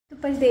तो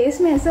परदेस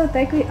में ऐसा होता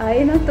है कोई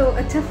आए ना तो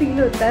अच्छा फील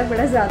होता है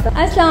बड़ा ज़्यादा।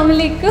 अस्सलाम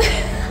वालेकुम।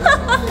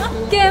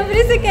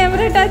 कैमरे से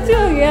कैमरा टच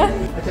हो गया।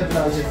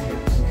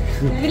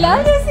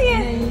 बिलाल जैसी है।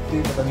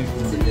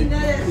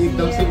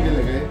 एकदम से मुझे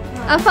लगे।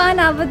 अफान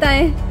आप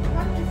बताएं।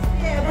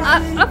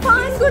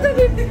 अफान को तो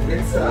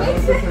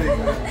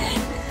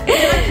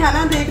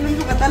खाना देखने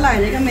को पता लग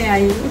जाएगा मैं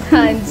आई हूँ।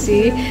 हाँ जी।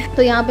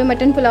 तो यहाँ पे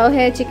मटन पुलाव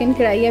है, चिकन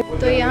कढ़ाई है।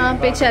 तो यहाँ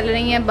पे चल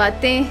रही हैं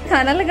बातें,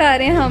 खाना लगा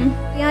रहे हैं हम।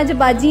 यहाँ जो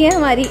बाजी है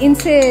हमारी,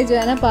 इनसे जो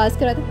है ना पास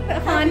कराते।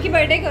 अफान की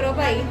बर्थडे करो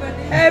भाई।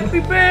 Happy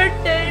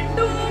birthday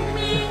to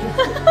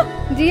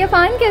me. जी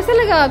अफान कैसा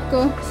लगा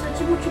आपको?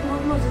 सच्ची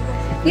बहुत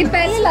मजेदार। ये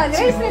पहले लग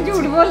रहा है इसने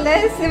झूठ बोल रहा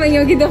है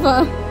सेवइयों की दफा।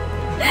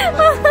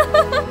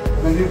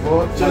 मुझे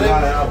बहुत चला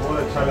आया, बहुत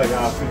अच्छा लगा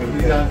आपसे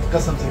मिलकर,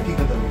 कसम से की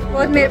कदम।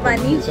 बहुत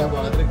मेहरबानी।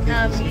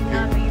 आमीन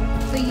आमीन।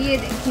 तो ये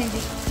देखें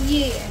जी,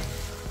 ये है।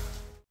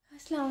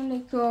 अस्सलाम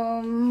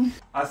वालेकुम।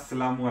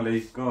 अस्सलाम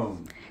वालेकुम।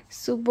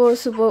 सुबह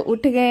सुबह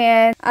उठ गए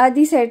हैं,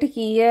 आधी सेट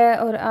की है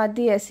और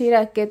आधी ऐसे ही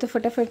रख के तो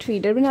फटाफट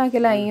फीडर बना के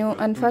लाई हूँ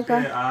अनफा का।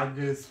 आज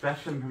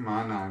स्पेशल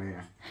मेहमान आ रहे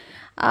हैं।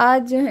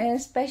 आज जो है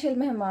स्पेशल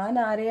मेहमान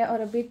आ रहे हैं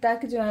और अभी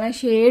तक जो है ना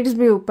शेड्स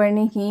भी ऊपर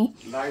नहीं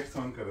की। लाइट्स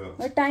ऑन करो।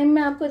 और टाइम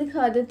मैं आपको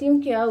दिखा देती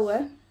हूँ क्या हुआ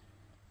है।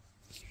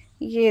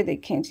 ये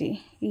देखें जी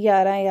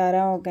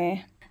 11 हो गए।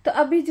 तो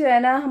अभी जो है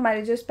ना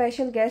हमारे जो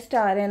स्पेशल गेस्ट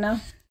आ रहे हैं ना,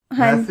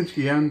 मैसेज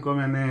किया उनको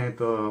मैंने,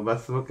 तो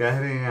बस वो कह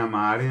रहे हैं हम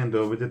आ रहे हैं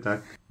 2 बजे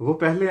तक। वो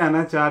पहले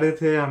आना चाह रहे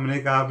थे, हमने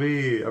कहा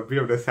अभी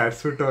अपने सेट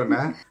सूट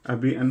होना है।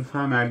 अभी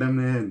अनफा मैडम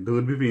ने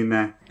दूध भी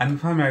पीना है।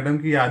 अनफा मैडम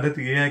की आदत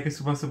ये है कि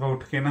सुबह सुबह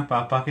उठ के ना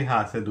पापा के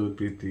हाथ से दूध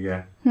पीती है,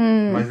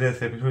 मजे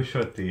से खुश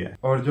होती है।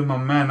 और जो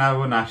मम्मा है ना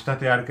वो नाश्ता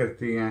तैयार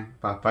करती है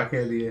पापा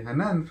के लिए, है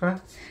ना अनफा?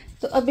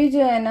 तो अभी जो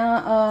है ना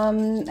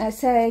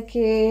ऐसा है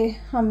कि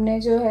हमने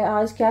जो है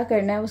आज क्या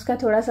करना है उसका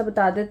थोड़ा सा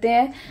बता देते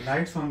हैं।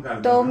 लाइट्स ऑन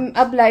कर तो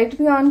अब लाइट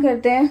भी ऑन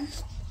करते हैं।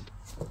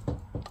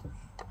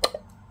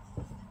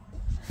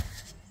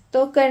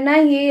 तो करना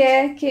ये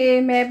है कि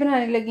मैं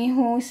बनाने लगी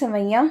हूँ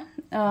सेवइयाँ।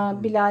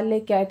 बिलाल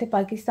लेके आए थे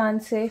पाकिस्तान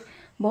से,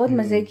 बहुत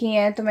मज़े की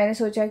हैं। तो मैंने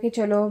सोचा कि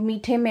चलो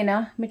मीठे में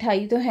ना,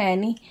 मिठाई तो है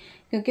नहीं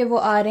क्योंकि वो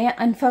आ रहे हैं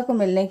अनफा को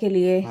मिलने के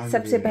लिए।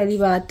 सबसे पहली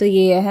बात तो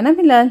ये है ना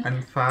बिलाल?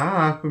 अनफा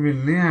आपको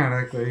मिलने आ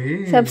रहा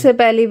कोई? सबसे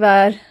पहली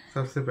बार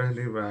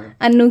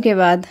अन्नू के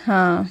बाद।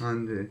 हाँ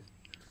जी।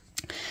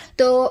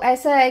 तो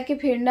ऐसा है कि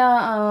फिर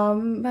ना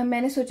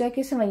मैंने सोचा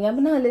कि सेवइयाँ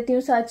बना लेती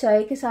हूँ, साथ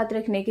चाय के साथ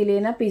रखने के लिए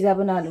ना पिज़्ज़ा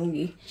बना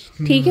लूँगी।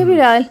 ठीक है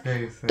बिलाल?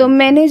 तो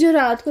मैंने जो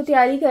रात को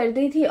तैयारी कर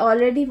दी थी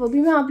ऑलरेडी, वो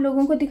भी मैं आप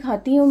लोगों को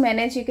दिखाती हूँ।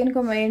 मैंने चिकन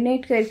को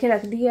मैरिनेट करके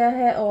रख दिया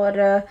है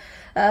और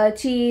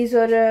चीज़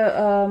और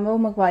वो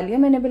मंगवा लिया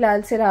मैंने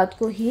बिलाल से रात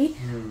को ही।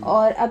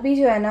 और अभी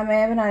जो है ना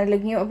मैं बनाने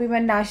लगी हूँ। अभी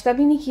मैंने नाश्ता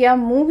भी नहीं किया,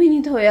 मुंह भी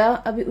नहीं धोया,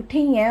 अभी उठे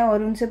ही हैं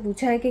और उनसे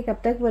पूछा है कि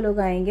कब तक वो लोग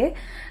आएंगे।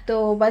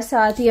 तो बस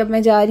साथ ही अब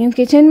मैं जा रही हूँ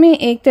किचन में,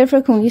 एक तरफ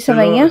रखूंगी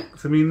सेवइयाँ।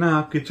 समीना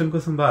आप किचन को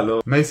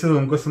संभालो, मैं इस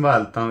रूम को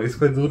संभालता हूँ।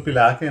 इसको दूध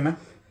पिला के ना,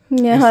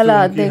 ये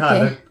हालात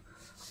देखें,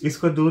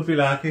 इसको दूध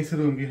पिला के इस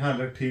रूम की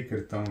हालत ठीक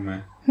करता हूँ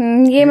मैं।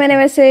 ये मैंने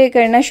वैसे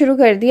करना शुरू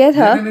कर दिया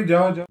था। नहीं,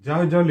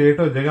 जाओ लेट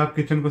हो जाएगा, आप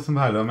किचन को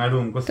संभालो, मैं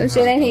रूम को तो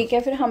चलें ठीक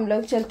है, फिर हम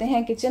लोग चलते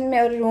हैं किचन में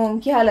और रूम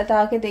की हालत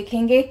आके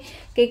देखेंगे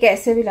कि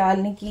कैसे बिलाल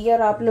ने की।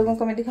 और आप लोगों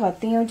को मैं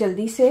दिखाती हूँ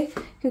जल्दी से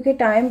क्योंकि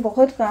टाइम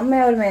बहुत कम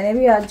है। और मैंने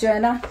भी आज जो है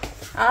ना,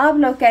 आप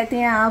लोग कहते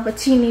हैं आप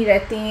अच्छी नहीं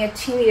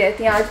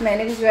रहती, आज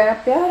मैंने भी जो है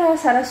प्यारा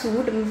सारा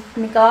सूट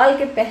निकाल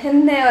के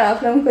पहनना है और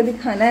आप लोगों को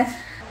दिखाना है।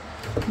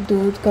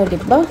 दूध का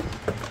डिब्बा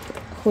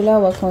खुला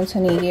हुआ कौन सा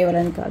नहीं, ये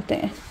वाला निकालते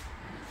हैं,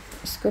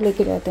 इसको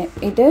लेके जाते हैं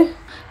इधर।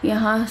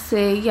 यहाँ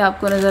से ये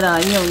आपको नज़र आ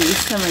रही होंगी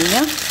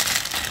सेवइयाँ।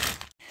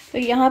 तो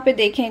यहाँ पे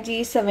देखें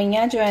जी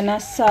सेवइयाँ जो है ना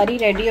सारी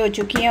रेडी हो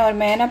चुकी हैं। और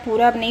मैं ना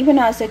पूरा अब नहीं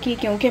बना सकी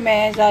क्योंकि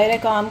मैं ज़ाहिर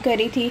काम कर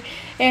रही थी।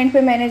 एंड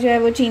पे मैंने जो है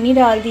वो चीनी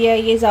डाल दिया,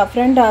 ये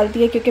ज़ाफ़रान डाल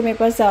दिया क्योंकि मेरे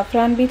पास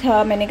ज़ाफ़रान भी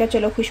था। मैंने कहा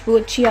चलो खुशबू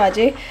अच्छी आ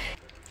जाए।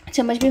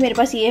 चम्मच भी मेरे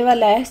पास ये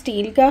वाला है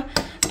स्टील का,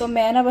 तो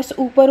मैं ना बस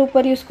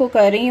ऊपर ही उसको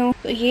कर रही हूँ।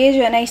 तो ये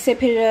जो है ना इससे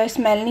फिर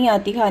स्मेल नहीं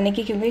आती खाने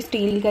की क्योंकि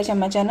स्टील का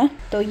चम्मच है ना।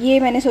 तो ये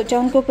मैंने सोचा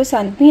उनको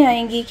पसंद भी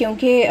आएंगी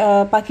क्योंकि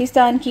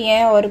पाकिस्तान की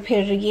हैं। और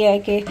फिर ये है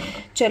कि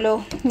चलो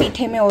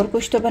मीठे में और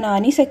कुछ तो बना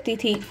नहीं सकती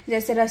थी,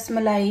 जैसे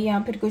रसमलाई या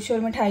फिर कुछ और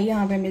मिठाई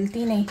यहाँ पे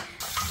मिलती नहीं।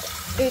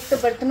 एक तो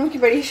बर्तनों की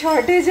बड़ी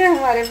शॉर्टेज है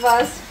हमारे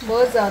पास,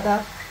 बहुत ज़्यादा,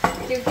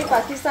 क्योंकि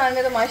पाकिस्तान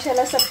में तो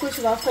माशाल्लाह सब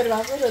कुछ वाफर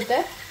होता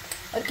है।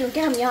 और क्योंकि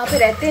हम यहाँ पे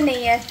रहते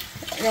नहीं हैं,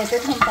 रहते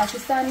तो हम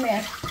पाकिस्तान में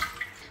हैं।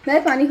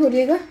 मैं पानी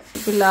खोलिएगा।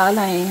 बिलाल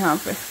आए यहाँ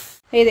पे,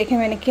 ये देखें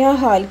मैंने क्या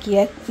हाल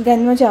किया है,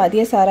 गंद मचा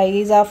दिया सारा,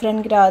 ये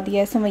ज़ाफ़रान गिरा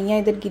दिया, सेवइयाँ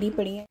इधर गिरी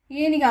पड़ी हैं।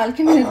 ये निकाल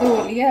के मैंने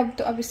धो लिया। अब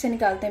तो अब इससे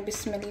निकालते हैं।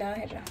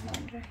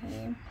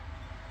 बिस्मिल्लाहिर्रहमानिर्रहीम।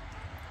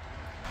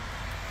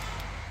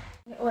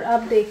 और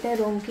अब देखते हैं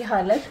रूम की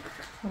हालत।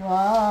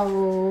 वाह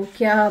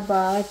क्या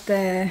बात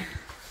है,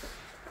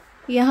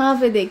 यहाँ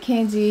पे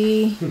देखें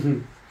जी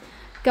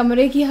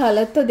कमरे की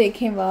हालत तो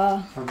देखें।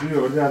 वाह अभी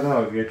और ज्यादा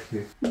हो गई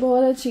थी,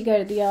 बहुत अच्छी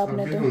कर दिया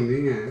आपने।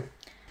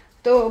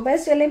 तो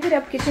बस चलें फिर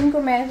अब किचन को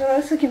मैं थोड़ा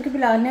सा, क्योंकि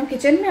बिलाल ने अब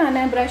किचन में आना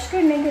है ब्रश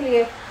करने के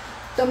लिए।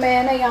 तो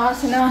मैं ना यहाँ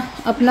से ना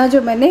अपना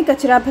जो मैंने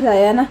कचरा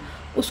फैलाया ना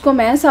उसको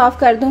मैं साफ़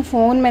कर दूँ।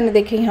 फ़ोन मैंने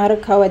देखे यहाँ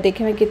रखा हुआ है,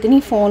 देखे मैं कितनी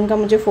फ़ोन का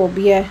मुझे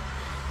फ़ोबिया है।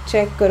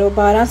 चेक करो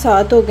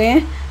 12:07 हो गए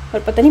हैं और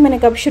पता नहीं मैंने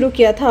कब शुरू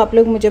किया था, आप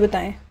लोग मुझे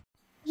बताएं।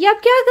 ये आप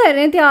क्या कर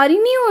रहे हैं, तैयार ही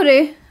नहीं हो रहे?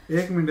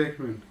 एक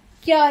मिनट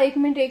क्या एक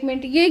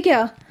मिनट ये क्या?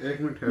 एक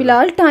मिनट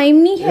बिलाल टाइम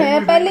नहीं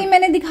है, पहले ही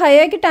मैंने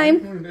दिखाया है कि टाइम।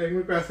 एक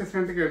मिनट पैसे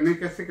सेंड करने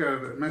कैसे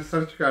कर, मैं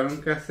सर्च करूँ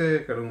कैसे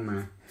करूँ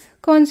मैं?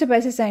 कौन से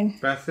पैसे सेंड?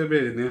 पैसे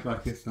भेजने हैं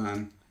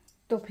पाकिस्तान।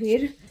 तो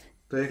फिर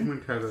तो एक मिनट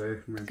ठहरो,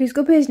 एक मिनट।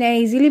 किसको भेजने हैं?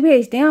 इजीली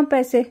भेजते हैं आप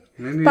पैसे।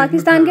 नहीं,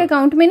 पाकिस्तान के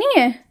अकाउंट में नहीं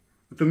है?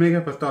 तुम्हें क्या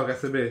पता हो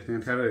कैसे भेजते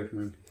हैं? ठहरो एक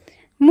मिनट।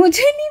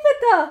 मुझे नहीं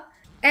पता,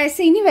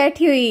 ऐसे ही नहीं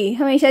बैठी हुई,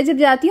 हमेशा जब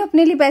जाती हूँ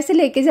अपने लिए पैसे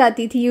लेके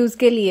जाती थी यूज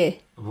के लिए।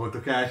 वो तो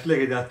कैश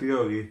लेके जाती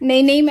होगी।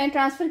 नहीं मैं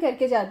ट्रांसफर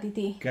करके जाती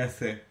थी।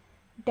 कैसे?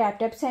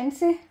 टैप सेंड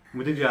से।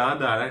 मुझे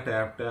याद आ रहा है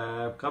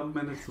टैप कब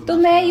मैंने सुना तो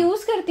मैं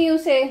यूज करती हूँ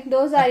उसे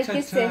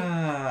 2021 से।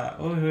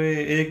 ओए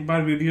एक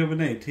बार वीडियो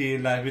बनाई थी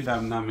लाइव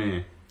लामना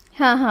में।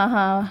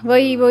 हाँ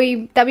वही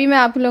तभी मैं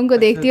आप लोगों को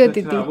देखती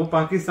होती थी। वो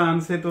पाकिस्तान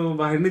से तो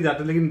बाहर नहीं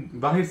जाते, लेकिन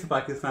बाहर से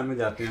पाकिस्तान में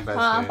जाते हैं पैसे।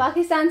 हाँ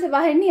पाकिस्तान से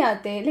बाहर नहीं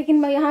आते,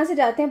 लेकिन यहाँ से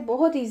जाते हैं,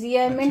 बहुत इजी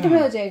है। मिनट में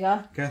हो जाएगा।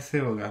 कैसे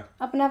होगा?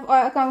 अपना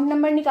अकाउंट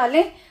नंबर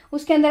निकालें,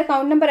 उसके अंदर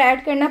अकाउंट नंबर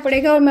ऐड करना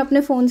पड़ेगा और मैं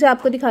अपने फोन से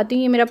आपको दिखाती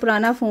हूँ। ये मेरा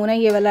पुराना फोन है,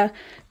 ये वाला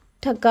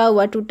थका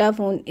हुआ टूटा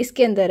फोन,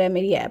 इसके अंदर है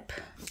मेरी ऐप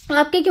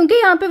आपके, क्योंकि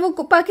यहाँ पे वो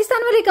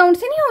पाकिस्तान वाले अकाउंट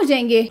से नहीं हो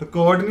जाएंगे। तो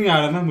कोड नहीं आ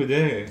रहा ना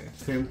मुझे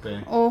सिम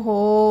पे।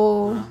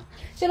 ओहो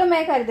चलो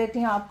मैं कर देती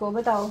हूँ आपको,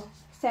 बताओ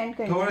सेंड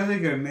कर। थोड़े से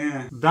करने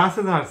हैं,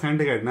 10,000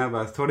 सेंड करना है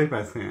बस, थोड़े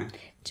पैसे हैं।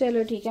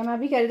 चलो ठीक है, मैं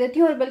भी कर देती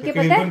हूँ। और बल्कि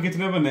पता है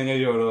कितने बनेंगे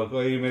यूरो?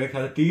 कोई मेरे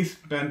ख्याल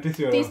 30-35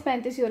 यूरो।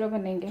 30-35 यूरो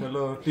बनेंगे।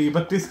 चलो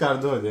 32 कर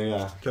दो, हो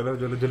जाएगा। चलो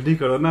जल्दी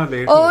करो ना,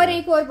 लेट। और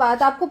एक और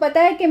बात, आपको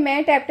पता है कि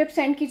मैं टैपटैप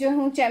सेंड की जो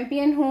हूँ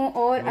चैंपियन हूँ,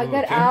 और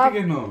अगर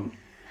आप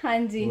हाँ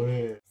जी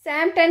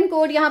सैम 10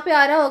 कोड यहाँ पे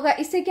आ रहा होगा।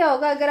 इससे क्या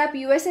होगा, अगर आप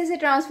यूएसए से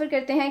ट्रांसफर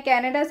करते हैं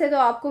कनाडा से, तो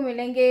आपको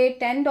मिलेंगे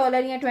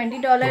 $10 या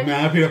 $20। तो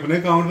मैं फिर अपने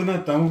अकाउंट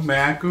बनाता हूँ,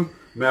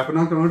 मैं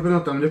अपना अकाउंट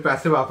बनाता हूँ, मुझे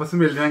पैसे वापस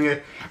मिल जाएंगे।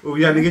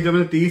 यानी कि जो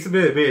मुझे 30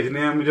 भेजने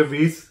हैं, मुझे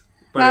 20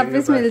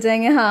 वापस मिल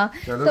जाएंगे। हाँ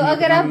तो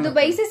अगर आप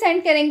दुबई से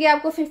सेंड करेंगे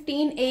आपको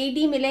 15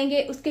 AED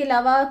मिलेंगे। उसके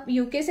अलावा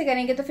यूके से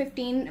करेंगे तो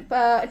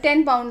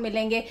 10 पाउंड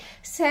मिलेंगे।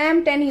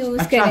 सैम 10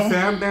 यूज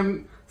करें।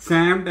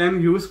 सैम 10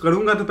 यूज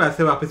करूंगा तो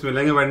पैसे वापस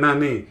मिलेंगे, वरना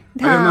नहीं।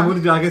 अगर मैं खुद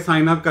जाके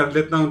साइन अप कर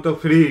लेता हूँ तो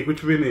फ्री,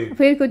 कुछ भी नहीं,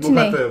 फिर कुछ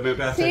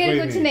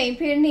नहीं,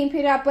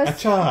 फिर आप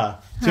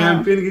अच्छा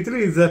चैंपियन की इतनी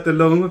इज्जत,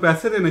 लोगों को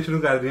पैसे देने शुरू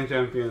कर दिए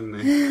चैंपियन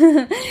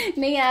ने।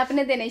 नहीं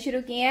आपने देने शुरू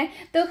किए हैं।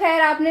 तो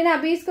खैर आपने ना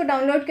अभी इसको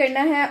डाउनलोड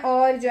करना है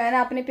और जो है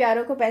ना अपने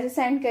प्यारों को पैसे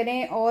सेंड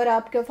करें और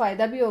आपको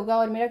फायदा भी होगा।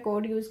 और मेरा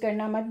कोड यूज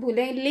करना मत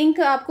भूलें। लिंक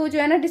आपको जो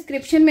है ना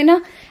डिस्क्रिप्शन में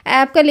ना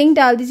ऐप का लिंक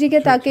डाल दीजिएगा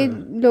ताकि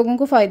लोगों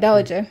को फायदा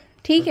हो जाए,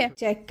 ठीक है।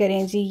 चेक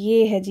करें जी,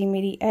 ये है जी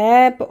मेरी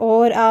ऐप।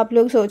 और आप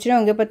लोग सोच रहे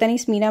होंगे पता नहीं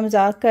स्मीना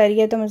मजाक कर रही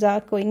है, तो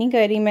मजाक कोई नहीं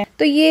कर रही मैं।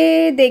 तो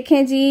ये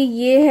देखें जी,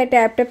 ये है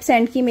टैपटैप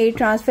सेंड की मेरी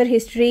ट्रांसफ़र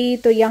हिस्ट्री।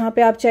 तो यहाँ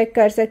पे आप चेक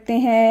कर सकते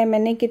हैं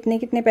मैंने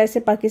कितने पैसे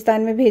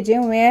पाकिस्तान में भेजे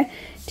हुए हैं,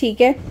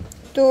 ठीक है।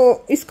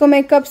 तो इसको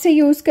मैं कब से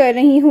यूज़ कर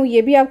रही हूँ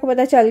ये भी आपको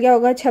पता चल गया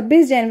होगा।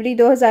 26 जनवरी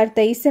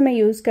 2023 से मैं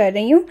यूज़ कर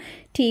रही हूँ,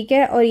 ठीक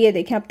है। और ये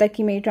देखें अब तक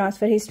की मेरी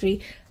ट्रांसफ़र हिस्ट्री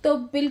तो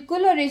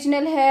बिल्कुल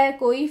ओरिजिनल है,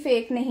 कोई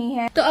फेक नहीं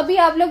है। तो अभी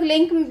आप लोग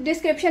लिंक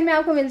डिस्क्रिप्शन में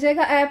आपको मिल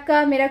जाएगा ऐप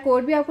का, मेरा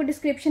कोड भी आपको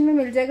डिस्क्रिप्शन में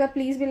मिल जाएगा।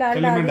 प्लीज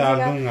बिलाल डाल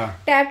दीजिएगा।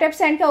 टैपटैप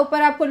सेंड का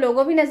ऊपर आपको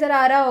लोगो भी नजर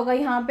आ रहा होगा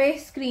यहाँ पे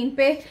स्क्रीन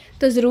पे,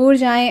 तो जरूर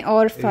जाएं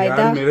और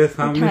फायदा मेरे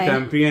सामने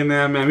चैंपियन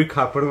है, मैं भी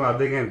खापड़ हूँ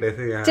आधे घंटे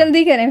से यहाँ।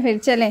 जल्दी करें फिर,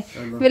 चलें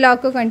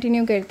व्लॉग को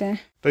कंटिन्यू करते हैं।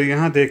 तो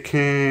यहाँ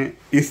देखें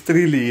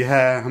इस्त्री ली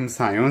है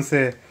हमसायों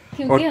से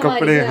और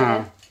कपड़े,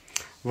 हाँ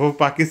वो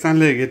पाकिस्तान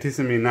ले गई थी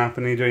समीना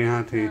अपनी जो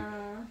यहाँ थी,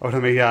 और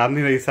हमें याद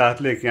नहीं रही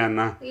साथ लेके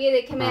आना। ये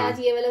देखे मैं आज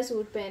ये वाला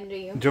सूट पहन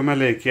रही हूँ जो मैं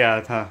लेके आया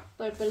था,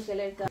 पर्पल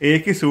कलर का।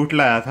 एक ही सूट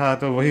लाया था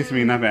तो वही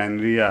समीना पहन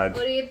रही है आज।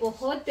 और ये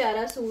बहुत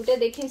प्यारा सूट है,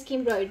 देखें इसकी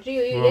एम्ब्रॉयडरी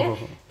हुई है।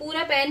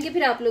 पूरा पहन के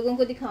फिर आप लोगों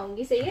को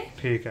दिखाऊंगी, सही है,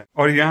 ठीक है।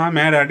 और यहाँ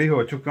मैं रेडी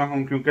हो चुका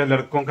हूँ, क्योंकि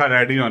लड़कों का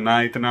रेडी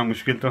होना इतना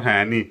मुश्किल तो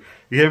है नहीं।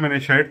 ये मैंने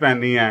शर्ट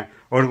पहनी है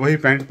और वही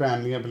पैंट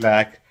पहन ली है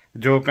ब्लैक,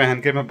 जो पहन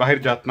के मैं बाहर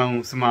जाता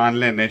हूँ सामान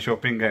लेने,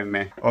 शॉपिंग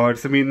करने। और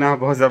समीना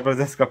बहुत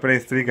जबरदस्त कपड़े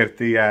इस्त्री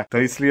करती है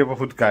तो इसलिए वो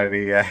खुद कर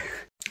रही है।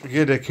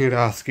 ये देखें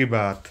रास की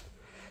बात,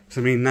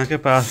 समीना के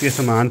पास ये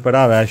सामान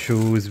पड़ा हुआ है,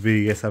 शूज़ भी,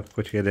 ये सब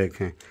कुछ। ये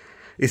देखें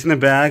इसने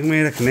बैग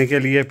में रखने के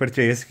लिए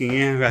परचेज किए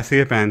हैं, वैसे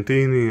ये पहनती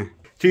ही नहीं है।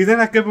 चीज़ें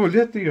रख के भूल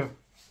जाती हो,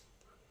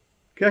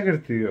 क्या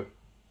करती हो,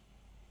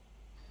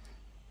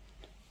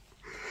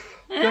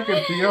 क्या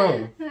करती हो?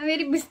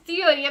 मेरी बिस्ती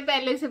हो रही है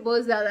पहले से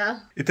बहुत ज्यादा।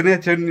 इतने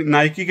अच्छे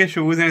नाइकी के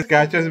शूज हैं,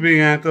 स्केचर्स भी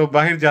हैं, तो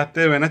बाहर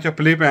जाते हुए ना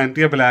चप्पली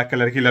पहनती है ब्लैक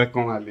कलर की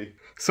लड़कों वाली,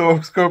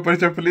 सॉक्स के ऊपर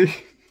चप्पली।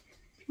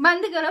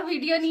 बंद करो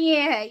वीडियो, नहीं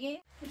है ये।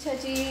 अच्छा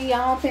जी,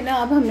 यहाँ पे ना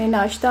अब हमने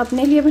नाश्ता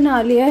अपने लिए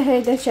बना लिया है।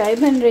 इधर चाय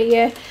बन रही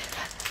है,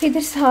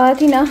 इधर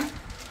साथ ही ना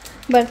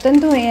बर्तन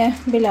धोए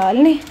हैं बिलाल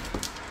ने।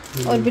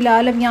 और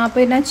बिलाल अब यहाँ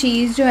पे ना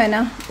चीज़ जो है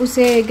ना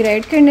उसे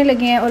ग्रेट करने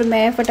लगे हैं, और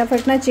मैं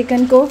फटाफट ना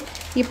चिकन को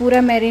ये पूरा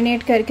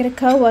मैरिनेट करके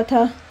रखा हुआ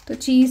था। तो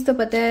चीज़ तो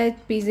पता है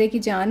पिज़्ज़े की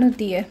जान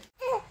होती है।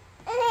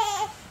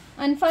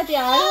 अनफा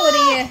तैयार हो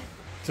रही है।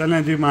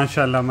 चलें जी,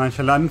 माशाल्लाह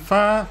माशाल्लाह।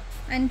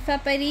 अनफा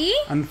परी,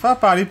 अनफा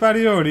पारी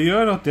पारी हो रही है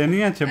और होते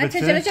नहीं अच्छे बच्चे।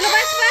 चलो चलो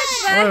बस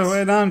बस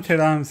ओए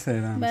आराम से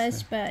बस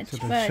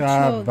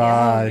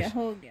शाबाश।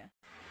 हो गया।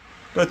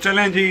 तो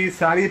चलें जी,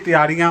 सारी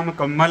तैयारियां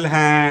मुकम्मल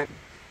हैं।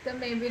 तो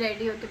मैं भी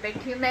रेडी होके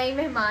बैठी हूँ, मैं ही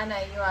मेहमान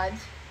आई हूँ आज।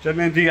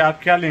 चलें जी, आप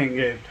क्या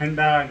लेंगे?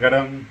 ठंडा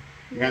गरम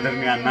या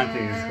दरमियाना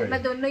चीज?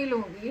 मैं दोनों ही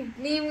लूंगी,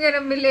 नीम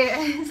गरम भी ले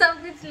आए, सब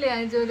कुछ ले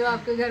आए जो जो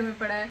आपके घर में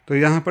पड़ा है। तो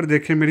यहाँ पर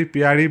देखिए मेरी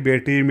प्यारी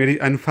बेटी, मेरी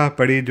अनफा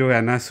पड़ी जो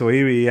है ना,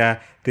 सोई हुई है।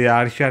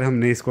 तैयार श्यार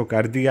हमने इसको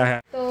कर दिया है।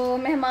 तो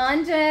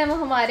मेहमान जो है वो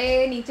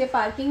हमारे नीचे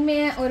पार्किंग में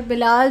है और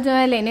बिलाल जो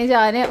है लेने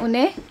जा रहे हैं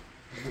उन्हें।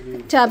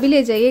 चाबी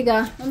ले जाइएगा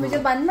और मुझे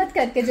बंद मत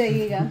करके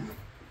जाइएगा।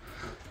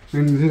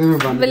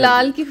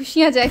 बिलाल की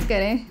खुशियाँ चेक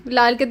करें,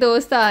 बिलाल के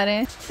दोस्त आ रहे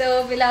हैं।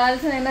 तो बिलाल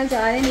जो है ना जा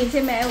रहे हैं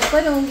नीचे, मैं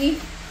ऊपर होंगी।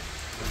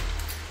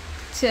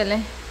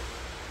 चलें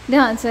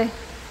ध्यान से।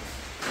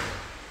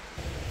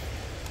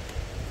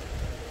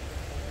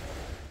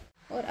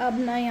 और अब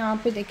ना यहाँ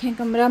पे देखें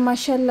कमरा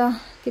माशाल्लाह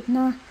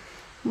कितना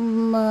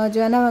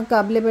जो है ना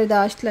काबिल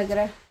बर्दाश्त लग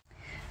रहा है।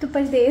 तो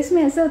परदेस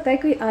में ऐसा होता है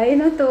कोई आए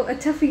ना तो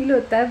अच्छा फील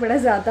होता है बड़ा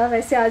ज़्यादा।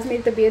 वैसे आज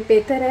मेरी तबीयत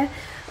बेहतर है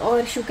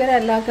और शुक्र है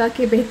अल्लाह का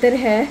कि बेहतर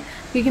है,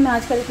 क्योंकि मैं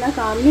आजकल इतना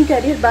काम नहीं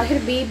कर रही और बाहर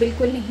भी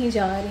बिल्कुल नहीं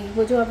जा रही।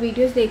 वो जो आप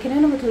वीडियोस देख रहे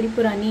हैं ना वो थोड़ी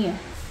पुरानी है।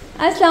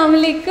 अस्सलाम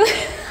वालेकुम।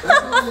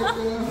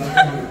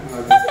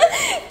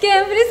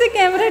 कैमरे से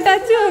कैमरा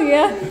टच हो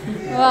गया।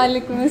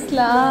 वालेकुम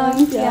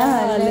अस्सलाम, क्या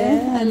हाल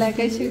है? अल्लाह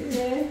का शुक्र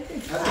है।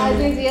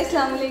 आगे जी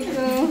अस्सलाम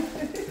वालेकुम।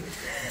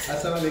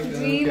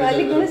 जी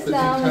वालेकुम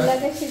अस्सलाम, अल्लाह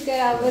का शुक्र।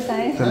 आप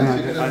बताएं।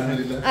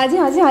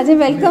 आज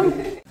वेलकम।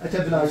 अच्छा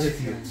बिलाल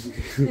जैसी है।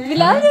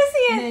 बिलाल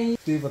जैसी है?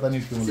 नहीं पता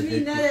नहीं क्यों लगे,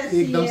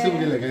 एकदम से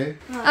मुझे लगे।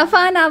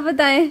 अफान आप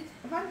बताएं।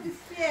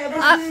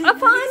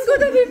 अफान को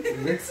तो भी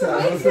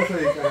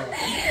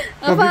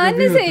अफान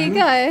ने सही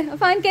कहा है।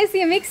 अफान कैसी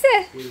है? मिक्स है?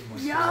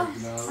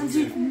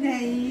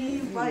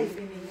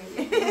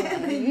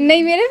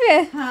 नहीं मेरे पे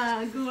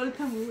हाँ, गोल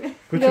था मुंह में।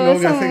 कुछ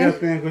लोग ऐसे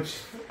कहते हैं, कुछ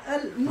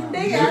मुंडे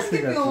यार के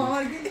क्यों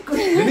और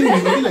नहीं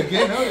मुझे लग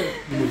गया ना,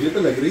 मुझे तो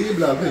लग रही है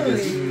बिलाल भाई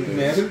जैसी।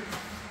 मैं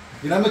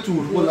बिना मैं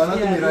झूठ बोला ना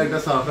तो मेरा इतना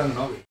साफ रंग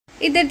ना हो।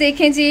 इधर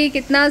देखें जी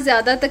कितना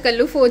ज़्यादा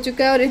तकल्लुफ़ हो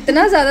चुका है और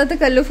इतना ज़्यादा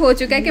तकल्लुफ़ हो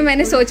चुका है कि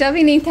मैंने सोचा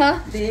भी नहीं था।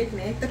 देख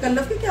ले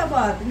तकल्लुफ़ की क्या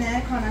बात है,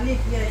 मैं खाना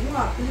लेके आई हूँ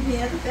आपके लिए,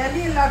 मैं तो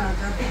पहले ही लाना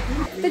चाहती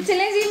थी। तो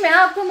चलें जी, मैं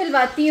आपको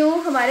मिलवाती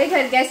हूँ हमारे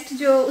घर गेस्ट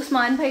जो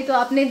उस्मान भाई तो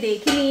आपने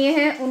देख ही लिए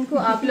हैं, उनको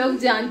आप लोग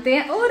जानते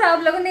हैं। और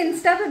आप लोगों ने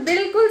इंस्टा पर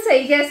बिल्कुल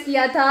सही गेस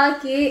किया था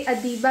कि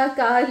अदीबा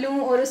कालू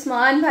और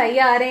उस्मान भाई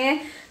आ रहे हैं।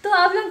 तो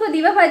आप लोगों को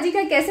अदीबा बाजी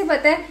का कैसे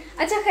पता है?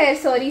 अच्छा खैर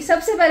सॉरी,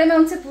 सबसे पहले मैं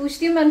उनसे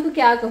पूछती हूँ मैं उनको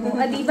क्या कहूँ,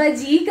 अदीबा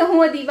जी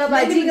कहूँ, अदीबा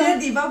बाजी कहूँ?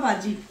 अदीबा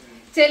बाजी।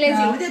 चलें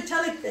जी, मुझे अच्छा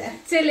लगता है।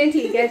 चलें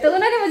ठीक है। तो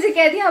उन्होंने मुझे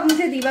कह दिया आप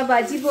मुझे अदीबा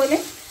बाजी बोले,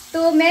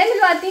 तो मैं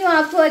मिलवाती हूँ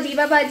आपको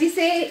अदीबा बाजी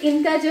से।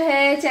 इनका जो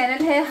है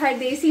चैनल है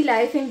हरदेसी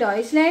लाइफ इन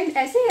डॉइचलैंड,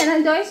 ऐसे है ना?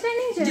 डॉइचलैंड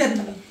नहीं,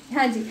 जर्मनी।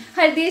 हाँ जी,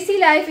 हरदेसी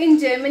लाइफ इन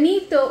जर्मनी।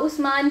 तो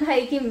उस्मान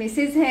भाई की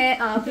मिसेज हैं,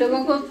 आप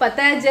लोगों को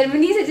पता है,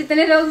 जर्मनी से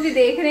जितने लोग भी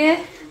देख रहे हैं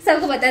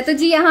सबको पता है। तो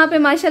जी यहाँ पे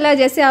माशाल्लाह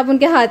जैसे आप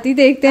उनके हाथ ही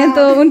देखते हैं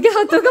तो उनके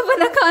हाथों का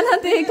बना खाना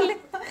देख ले,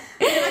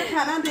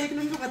 खाना देख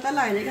लो, उनको पता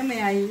लग जाएगा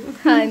मैं आई हूँ।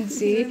 हाँ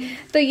जी,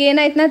 तो ये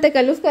ना इतना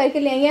तकल्लुफ़ करके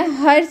ले आई हैं,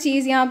 हर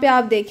चीज़ यहाँ पे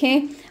आप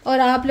देखें। और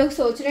आप लोग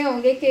सोच रहे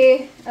होंगे कि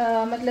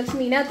मतलब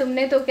समीना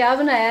तुमने तो क्या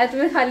बनाया,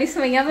 तुम्हें खाली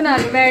सवैयाँ बना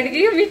के बैठ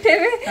गई मीठे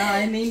में।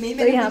 नहीं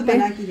तो यहाँ पे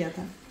बना किया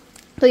था।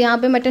 तो यहाँ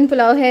पे मटन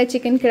पुलाव है,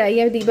 चिकन कढ़ाई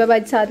है, अदीबा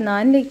बाजी साथ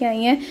नान लेके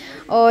आई हैं।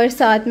 और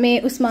साथ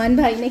में उस्मान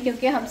भाई ने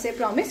क्योंकि हमसे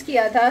प्रॉमिस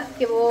किया था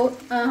कि वो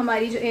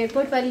हमारी जो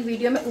एयरपोर्ट वाली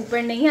वीडियो में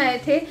ऊपर नहीं आए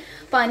थे,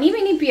 पानी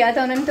भी नहीं पिया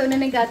था उन्होंने, तो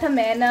उन्होंने कहा था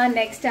मैं ना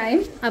नेक्स्ट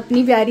टाइम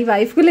अपनी प्यारी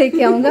वाइफ को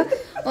लेके आऊँगा।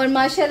 और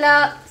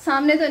माशाल्लाह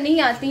सामने तो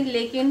नहीं आती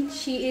लेकिन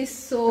शी इज़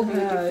सो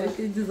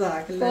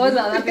ब्यूटीफुल, बहुत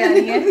ज़्यादा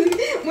प्यारी है।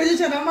 मुझे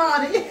शर्म आ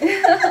रही है।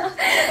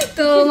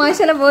 तो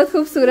माशाल्लाह बहुत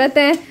खूबसूरत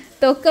है।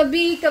 तो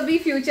कभी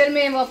फ्यूचर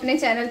में वो अपने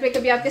चैनल पे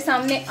कभी आपके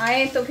सामने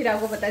आए तो फिर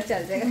आपको पता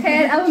चल जाएगा।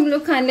 खैर अब हम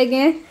लोग खाने लगे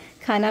हैं,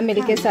 खाना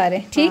मिलके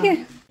सारे, ठीक है।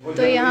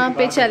 तो यहाँ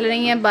पे चल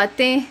रही हैं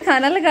बातें,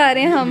 खाना लगा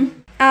रहे हैं हम।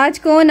 आज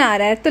कौन आ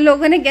रहा है? तो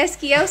लोगों ने गेस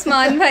किया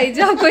उस्मान भाई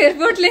जो आपको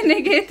एयरपोर्ट लेने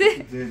गए थे।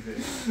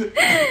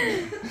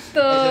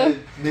 तो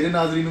मेरे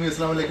नाज़रीन में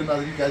अस्सलाम वालेकुम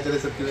नाज़रीन, क्या चले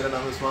सबके, मेरा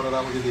नाम उस्मान और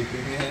आप मुझे देख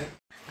रहे हैं।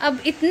 अब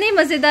इतने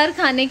मज़ेदार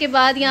खाने के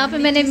बाद यहाँ पे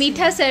मैंने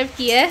मीठा सर्व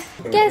किया है।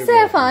 कैसा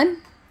है अफान?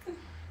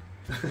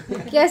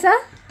 कैसा?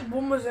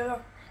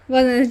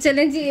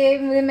 चलें जी,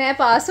 ये मैं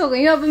पास हो गई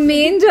हूँ। अब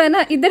मेन जो है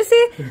ना इधर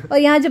से, और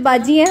यहाँ जो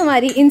बाजी है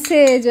हमारी,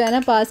 इनसे जो है ना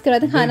पास करा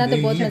था। खाना तो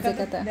बहुत मजे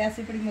का था,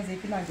 वैसे बड़ी मजे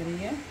की लग रही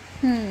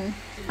है।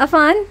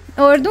 अफान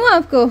और दूं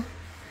आपको?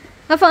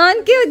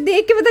 अफान के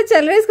देख के पता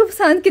चल रहा है इसको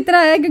पसंद कितना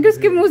आया, क्योंकि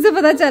उसके मुंह से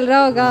पता चल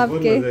रहा होगा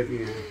आपके।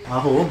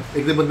 आहो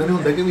एक दे बंदे ने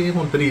होता है कि ये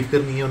तारीफ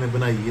करनी है, उन्हें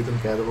बनाई है, तुम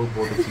कह दो वो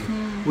बहुत अच्छी,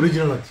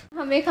 ओरिजिनल अच्छी।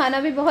 हमें खाना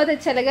भी बहुत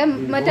अच्छा लगा,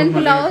 मटन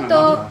पुलाव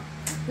तो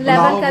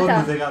लेवल का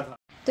था।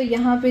 तो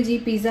यहाँ पे जी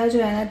पिज्जा जो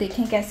है ना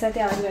देखें कैसा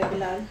तैयार हुआ है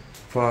बिलाल,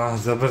 वाह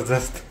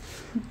जबरदस्त,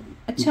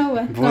 अच्छा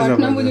हुआ है।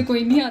 काटना मुझे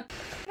कोई नहीं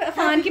आता।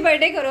 अफान की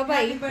बर्थडे करो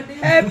भाई।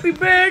 हैप्पी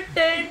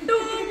बर्थडे टू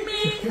मी,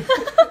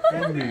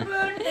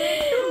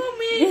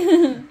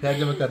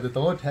 मैं कर देता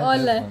हूँ।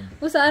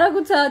 वो सारा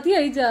कुछ साथ ही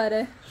आई जा रहा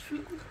है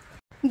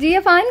जी।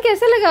 अफान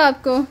कैसा लगा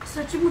आपको?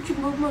 सच्ची मुझे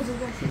बहुत मजा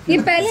आया। ये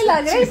पहले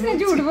लग रहा है इसने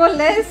झूठ बोल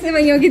रहा है इससे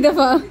वही की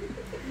दफा।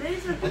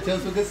 अच्छा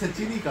उसको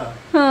सच्ची नहीं कहा।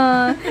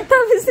 हाँ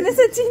तब इसने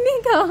सच्ची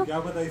नहीं कहा। क्या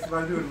पता इस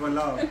बार झूठ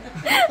बोला हो।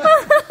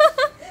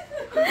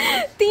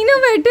 तीनों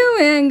बैठे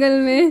हुए हैं एंगल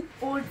में।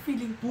 Old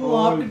feeling. तू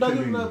आप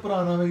कितना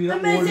पुराना में गिरा।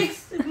 मैं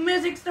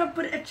 6 स्टार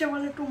पर अच्छा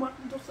वाला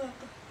टमाटर डोसा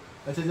था।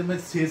 अच्छा जब मैं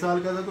 6 साल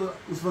का था तो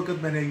उस वक्त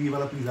मैंने ये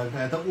वाला पिज्जा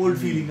खाया था। ओल्ड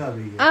फीलिंग आ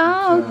गई है।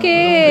 ओके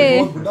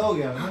बहुत बुढ़ा हो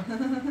गया ना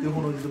तो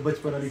हुन तो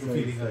बचपन वाली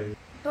फीलिंग आ गई।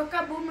 तो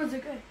का बहुत मजे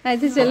का।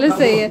 अच्छा चलो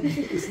सही है।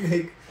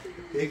 इसने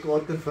एक और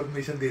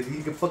कंफर्मेशन दे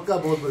दी कि पक्का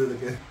बहुत मजे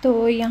लगे। तो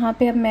यहाँ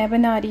पे अब मैं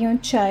बना रही हूँ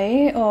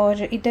चाय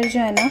और इधर जो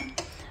है ना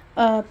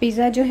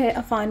पिज़्ज़ा जो है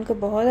अफ़ान को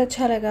बहुत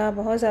अच्छा लगा।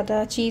 बहुत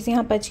ज़्यादा चीज़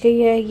यहाँ बच गई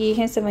है। ये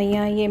हैं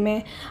सवैयाँ, ये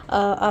मैं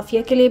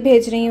आफिया के लिए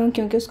भेज रही हूँ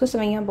क्योंकि उसको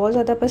सवैयाँ बहुत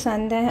ज़्यादा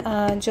पसंद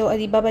हैं। जो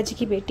अदीबा बाजी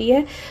की बेटी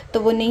है तो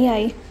वो नहीं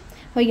आई।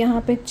 और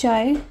यहाँ पे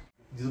चाय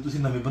ਜਦੋਂ ਤੁਸੀਂ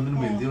ਨਵੇਂ ਬੰਦੇ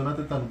ਨੂੰ ਮਿਲਦੇ ਹੋ ਨਾ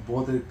ਤੇ ਤੁਹਾਨੂੰ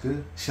ਬਹੁਤ ਇੱਕ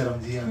ਸ਼ਰਮ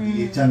ਜੀ ਆਉਂਦੀ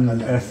ਹੈ ਝਾਕਾ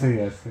ਲੈ ऐसे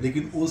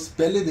ਲੇਕਿਨ ਉਸ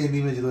ਪਹਿਲੇ ਦਿਨ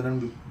ਹੀ ਮੈਂ ਜਦੋਂ ਇਹਨਾਂ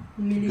ਨੂੰ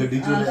ਗੱਡੀ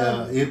ਚੋਂ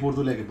에어ਪੋਰਟ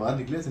ਤੋਂ ਲੈ ਕੇ ਬਾਹਰ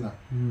ਨਿਕਲੇ ਸੀ ਨਾ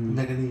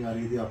ਮੈਂ ਕਹਿੰਦੀ ਯਾਰ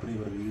ਇਹ ਤੇ ਆਪਣੀ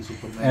ਵਰਗੀ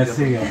सुपरमैन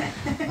ऐसे ही है।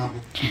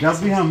 जब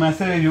भी हम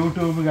ऐसे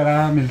यूट्यूब वगैरह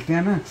मिलते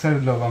हैं ना अक्सर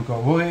लोगों को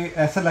वो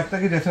ऐसा लगता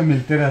है कि जैसे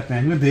मिलते रहते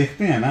हैं, जो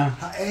देखते हैं ना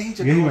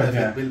यही वजह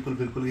है। बिल्कुल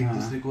बिल्कुल एक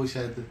दूसरे को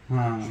शायद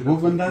वो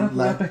बंदा ना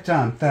पूरा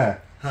पहचानता है।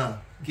 हाँ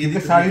क्योंकि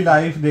सारी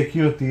लाइफ देखी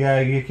होती है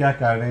ये क्या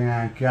कर रहे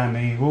हैं क्या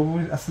नहीं। वो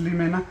असली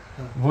में ना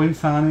वो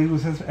इंसान है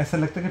उसे ऐसा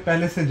लगता है कि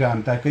पहले से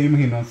जानता है, कई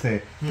महीनों से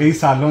कई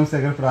सालों से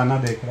अगर पुराना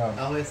देख रहा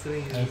हो।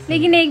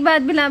 लेकिन एक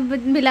बात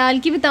बिलाल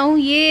की बताऊं,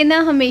 ये ना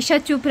हमेशा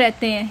चुप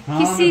रहते हैं।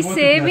 किसी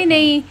से भी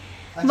नहीं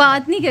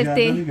बात नहीं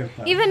करते।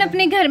 इवन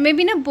अपने घर में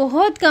भी ना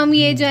बहुत कम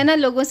ये जो है ना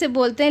लोगों से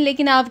बोलते हैं।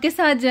 लेकिन आपके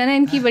साथ जो है ना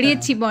इनकी बड़ी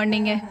अच्छी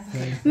बॉन्डिंग है।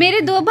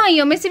 मेरे 2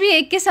 भाइयों में से भी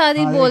एक के साथ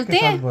ही बोलते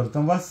हैं।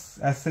 बस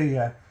ऐसे ही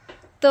है।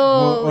 तो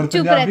और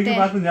चुप रहते हैं।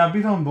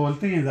 पंजाबी तो हम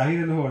बोलते हैं, जाहिर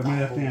है लाहौर में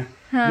रहते हैं।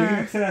 लेकिन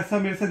अक्सर ऐसा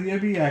मेरे साथ ये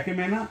भी है कि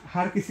मैं ना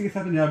हर किसी के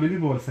साथ पंजाबी नहीं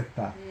बोल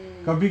सकता।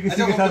 कभी किसी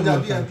के साथ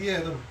बोलता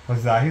हूं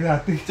जाहिर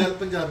आती है। चल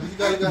पंजाबी की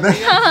गल करते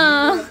हैं।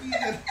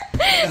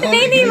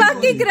 नहीं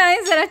वाकई कराएं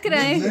जरा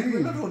कराएं।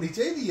 होनी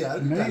चाहिए यार।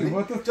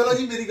 चलो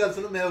जी मेरी गल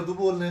सुनो, मैं उर्दू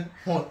बोलना है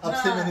हुन अब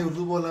से मैंने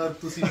उर्दू बोलना और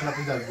तुसी अपना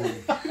पंजाबी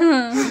बोलना।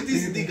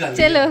 सीधी गल।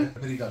 चलो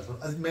मेरी गल सुनो,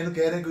 मैंने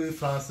कह रहे कोई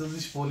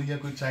फ्रांसीसी बोल या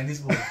कोई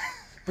चाइनीज बोल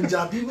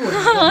पंजाबी बोल।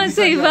 हाँ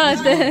सही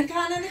बात है।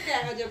 खाना ने क्या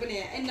जो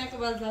बनया इन्ना के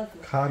बाद दस।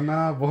 खाना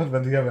बहुत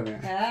बढ़िया बना।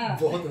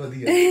 बहुत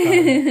बढ़िया।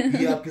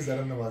 ये आपकी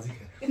जरा नवाजी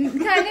है।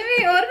 खाने में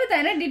और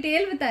बताए ना,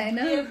 डिटेल बताए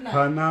ना।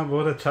 खाना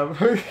बहुत अच्छा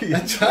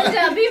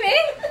पंजाबी में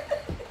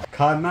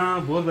खाना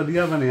बहुत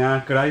बढ़िया बनया।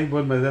 कढ़ाई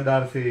बहुत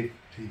मजेदार सी,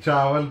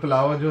 चावल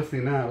पुलाव जो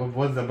सी ना वो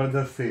बहुत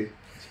जबरदस्त सी।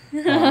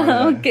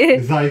 ओके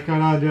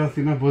जायका जो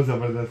सी ना बहुत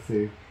जबरदस्त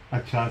सी।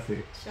 अच्छा से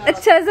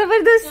अच्छा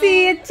जबरदस्ती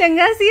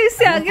चंगा सी।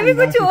 इससे आगे भी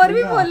कुछ और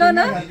भी बोलो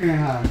ना।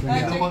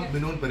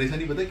 मैंने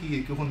परेशानी पता की है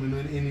कि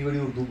मैंने इतनी बड़ी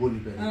उर्दू बोलनी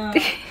पड़ी।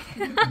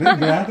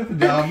 मैं तो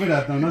पंजाब में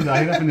रहता हूँ ना,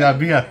 जाहिर है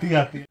पंजाबी आती।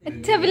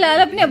 अच्छा बिलाल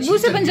अपने अब्बू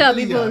से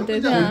पंजाबी बोलते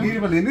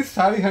थे।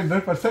 सारी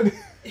 100%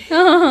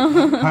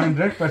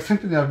 100%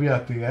 पंजाबी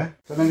आती है।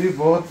 चलो जी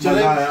बहुत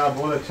मजा आया,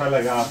 बहुत अच्छा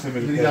लगा आपसे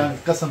मिलकर।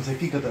 कसम से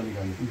की कदर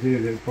निकाली। जी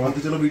जी बहुत।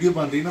 चलो वीडियो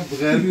बन रही ना,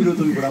 बगैर वीडियो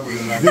तो भी बड़ा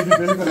मजा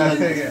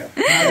आया।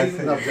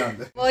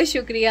 बहुत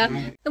शुक्रिया।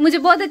 तो मुझे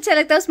बहुत अच्छा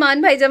लगता है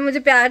उस्मान भाई जब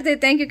मुझे प्यार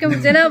देते हैं, क्योंकि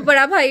मुझे ना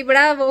बड़ा भाई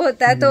बड़ा वो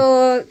होता है। तो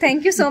थैंक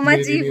यू सो मच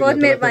जी, बहुत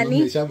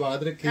मेहरबानी।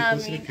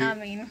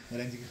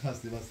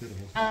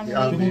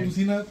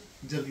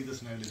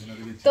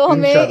 तो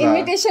हमें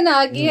इनविटेशन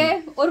आ गई है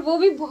और वो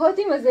भी बहुत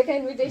ही मजे का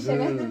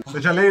इनविटेशन है। तो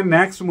चले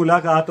नेक्स्ट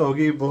मुलाकात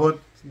होगी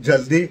बहुत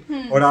जल्दी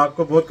और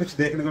आपको बहुत कुछ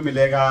देखने को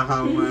मिलेगा।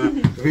 हम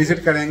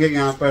विजिट करेंगे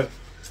यहाँ पर।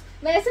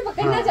 मैं ऐसे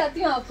पकड़ना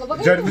चाहती हूँ आपको।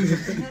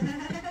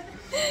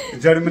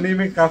 जर्मनी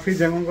में काफी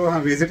जगहों को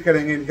हम विजिट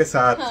करेंगे इनके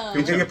साथ।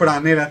 पीछे के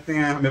पढ़ाने रहते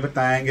हैं, हमें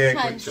बताएंगे,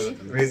 कुछ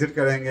विजिट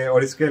करेंगे।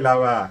 और इसके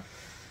अलावा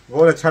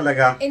बहुत अच्छा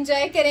लगा,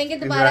 एंजॉय करेंगे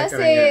दोबारा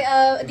से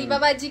दीबा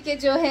बाजी के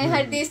जो है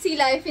हर देसी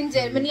लाइफ इन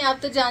जर्मनी। आप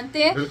तो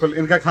जानते हैं बिल्कुल।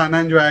 इनका खाना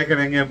एंजॉय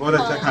करेंगे, बहुत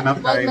अच्छा खाना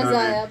बनाया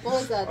इन्होंने,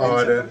 बहुत ज्यादा।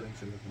 और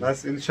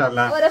बस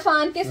इंशाल्लाह। और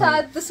अफान के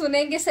साथ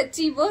सुनेंगे।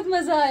 सच्ची बहुत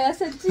मजा आया,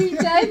 सच्ची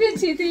चाय भी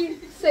अच्छी थी।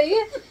 सही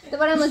है, तो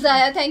बड़ा मजा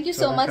आया। थैंक यू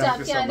सो मच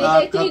आपके आने का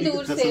इतनी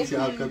दूर से।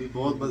 आपका भी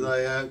बहुत मजा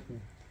आया।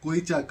 कोई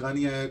झाका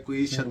नहीं आया,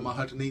 कोई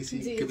शर्माहट नहीं सी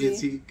कभी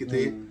ऐसी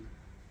किते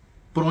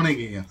पुराने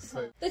गए हैं।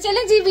 तो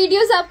चलें जी,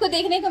 वीडियोस आपको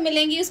देखने को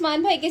मिलेंगी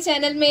उस्मान भाई के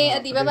चैनल में,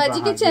 अदीबा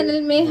बाजी के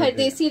चैनल में, हर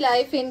देसी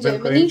लाइफ इन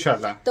जर्मनी।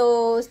 तो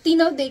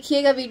तीनों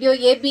देखिएगा वीडियो,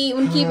 ये भी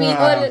उनकी भी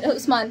और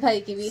उस्मान भाई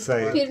की भी।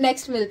 फिर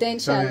नेक्स्ट मिलते हैं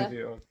इंशाल्लाह।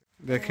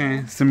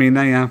 देखें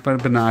समीना यहाँ पर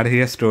बना रही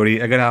है स्टोरी।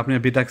 अगर आपने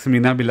अभी तक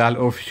समीना बिलाल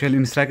ऑफिशियल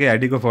इंस्टा के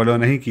आईडी को फॉलो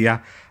नहीं किया,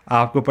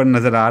 आपको ऊपर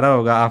नज़र आ रहा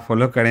होगा, आप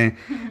फॉलो करें।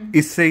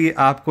 इससे ही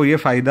आपको ये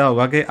फ़ायदा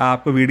होगा कि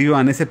आपको वीडियो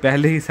आने से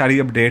पहले ही सारी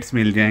अपडेट्स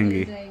मिल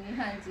जाएंगी।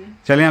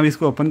 चलें अब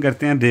इसको ओपन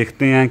करते हैं,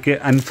 देखते हैं कि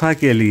अनफा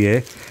के लिए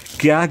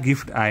क्या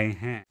गिफ्ट आए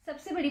हैं।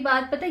 सबसे बड़ी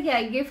बात पता है क्या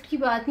है, गिफ्ट की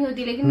बात नहीं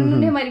होती, लेकिन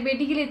उन्होंने हमारी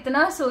बेटी के लिए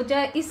इतना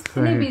सोचा,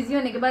 इतने बिजी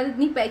होने के बाद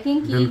इतनी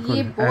पैकिंग की,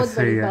 ये बहुत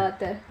बड़ी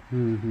बात है।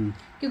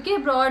 क्योंकि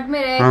अब्रॉड में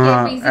रह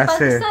के बिजी,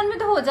 पाकिस्तान में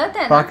तो हो जाता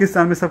है ना,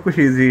 पाकिस्तान में सब कुछ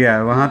इजी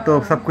है, वहाँ तो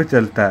सब कुछ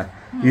चलता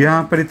है।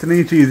 यहाँ पर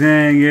इतनी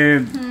चीजें, ये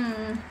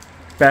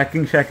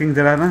पैकिंग शैकिंग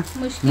जरा ना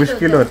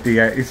मुश्किल होती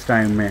है इस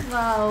टाइम में।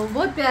 वाह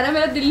बहुत प्यारा,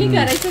 मेरा दिल नहीं कर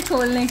रहा है इसे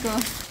खोलने को।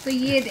 तो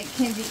ये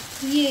देखें जी,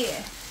 ये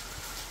है,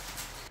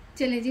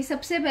 चले जी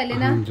सबसे पहले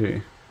ना जी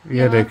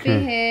ये देखें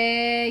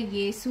है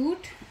ये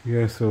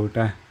सूट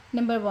है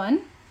नंबर 1।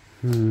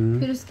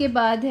 फिर उसके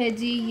बाद है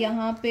जी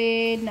यहाँ पे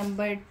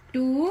नंबर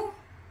 2।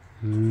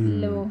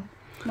 लो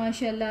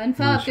माशाल्लाह,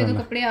 अनफा आपके तो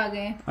कपड़े आ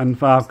गए,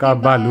 अनफा आपका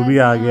भालू भी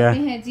आ गया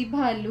है जी,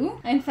 भालू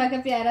अनफा का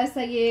प्यारा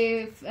सा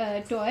ये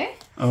टॉय।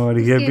 और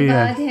ये भी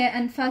है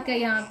अनफा का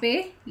यहाँ पे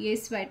ये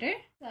स्वेटर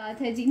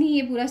साथ है जी, नहीं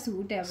ये पूरा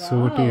सूट है,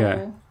 सूट ही है,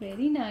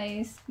 वेरी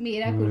नाइस।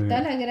 मेरा कुर्ता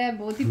लग रहा है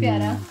बहुत ही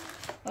प्यारा,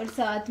 और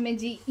साथ में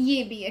जी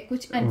ये भी है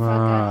कुछ अनफा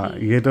का।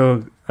 ये तो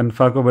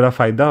अनफा को बड़ा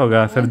फायदा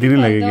होगा, सर्दी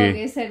नहीं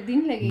लगेगी, सर्दी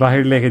नहीं लगेगी,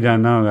 बाहर लेके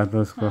जाना होगा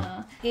तो उसको।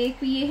 हाँ,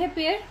 एक ये है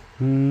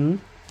पेयर।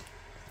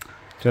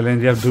 चलें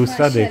जी अब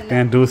दूसरा देखते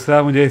हैं।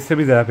 दूसरा मुझे इससे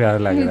भी ज्यादा प्यारा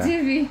लग रहा है,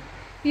 मुझे भी,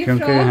 ये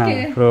क्योंकि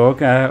हाँ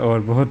फ्रॉक है और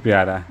बहुत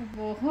प्यारा है,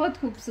 बहुत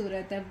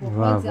खूबसूरत है,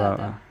 बहुत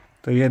ज्यादा।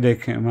 तो ये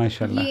देखें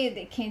माशाल्लाह, ये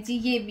देखें जी,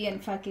 ये भी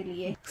अनफा के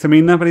लिए।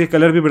 समीना पर ये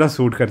कलर भी बड़ा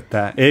सूट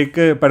करता है, एक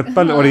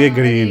पर्पल और ये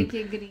ग्रीन।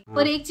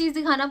 और एक चीज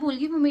दिखाना भूल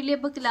गई, मम्मी लिए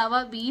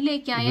बकलावा भी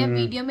लेके आए,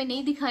 वीडियो में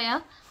नहीं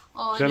दिखाया,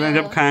 और चलें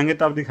जब खाएंगे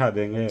तब दिखा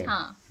देंगे।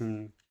 हाँ